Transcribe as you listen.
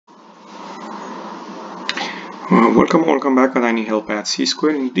Welcome back, and I need help at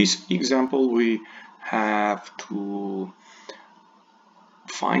C-square. In this example, we have to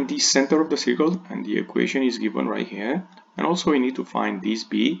find the center of the circle, and the equation is given right here. And also we need to find this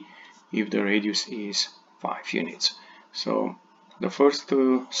b if the radius is 5 units. So the first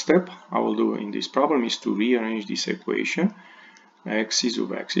step I will do in this problem is to rearrange this equation. X is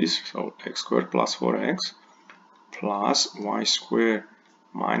of axis, so x squared plus 4x plus y squared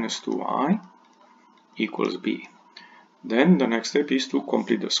minus 2y equals b. Then the next step is to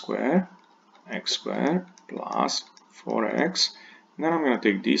complete the square, x squared plus 4x. And then I'm going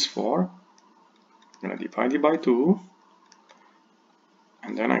to take this 4, I'm going to divide it by 2,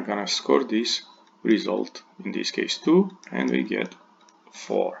 and then I'm going to score this result, in this case 2, and we get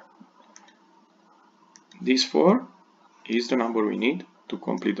 4. This 4 is the number we need to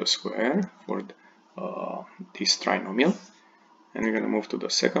complete the square for this trinomial. And we're going to move to the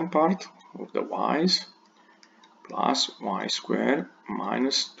second part of the y's. Plus y squared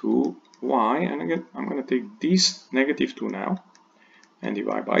minus 2y, and again I'm going to take this negative 2 now and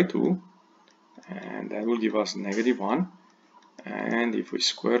divide by 2, and that will give us negative 1, and if we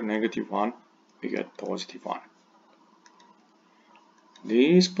square negative 1 we get positive 1.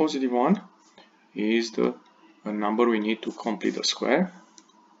 This positive 1 is the number we need to complete the square,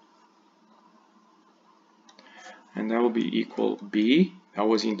 and that will be equal b. That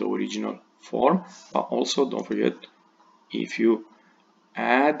was in the original form, but also don't forget, if you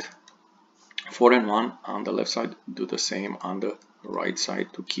add 4 and 1 on the left side, do the same on the right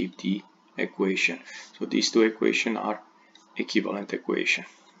side to keep the equation. So these two equations are equivalent equation.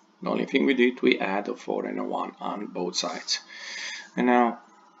 The only thing we did, we add a 4 and a 1 on both sides. And now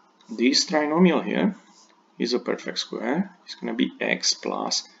this trinomial here is a perfect square. It's going to be x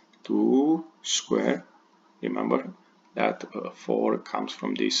plus 2 squared. Remember that 4 comes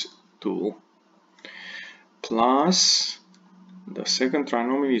from this 2, plus the second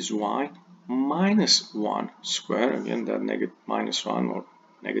trinomial is y minus 1 square. Again, that minus 1 or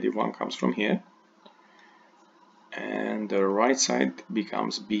negative 1 comes from here, and the right side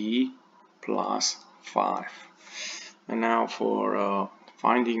becomes b plus 5. And now for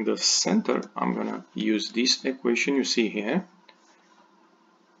finding the center, I'm gonna use this equation you see here,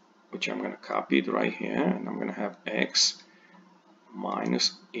 which I'm gonna copy it right here, and I'm gonna have x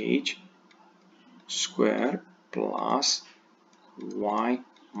minus h squared plus y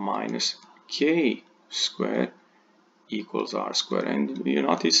minus k squared equals r squared. And you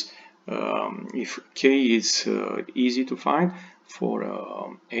notice if k is easy to find,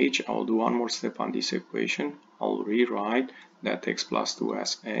 for h I'll do one more step on this equation. I'll rewrite that x plus 2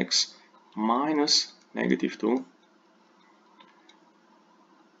 as x minus negative 2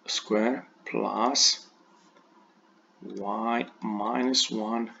 square plus y minus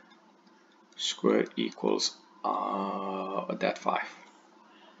 1 square equals that 5,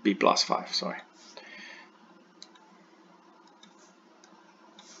 b plus 5, sorry.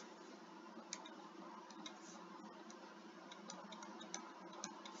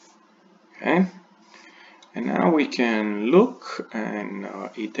 Okay, and now we can look and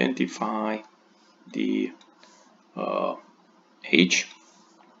identify the h.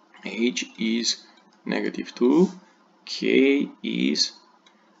 H is negative 2, k is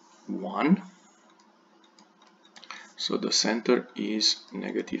 1, so the center is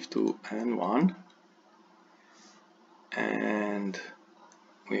negative 2 and 1, and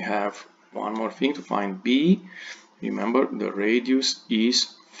we have one more thing to find b. Remember, the radius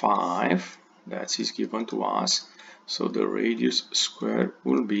is 5, that is given to us, so the radius square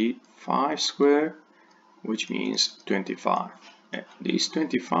will be 5 squared, which means 25. And this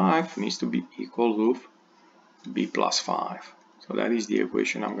 25 needs to be equal to b plus 5. So that is the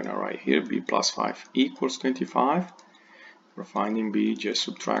equation I'm going to write here. B plus 5 equals 25. For finding b, just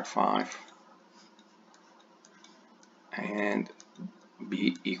subtract 5, and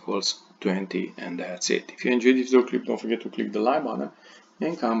b equals 20, and that's it. If you enjoyed this video clip, don't forget to click the like button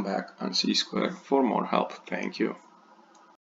and come back on C-square for more help. Thank you.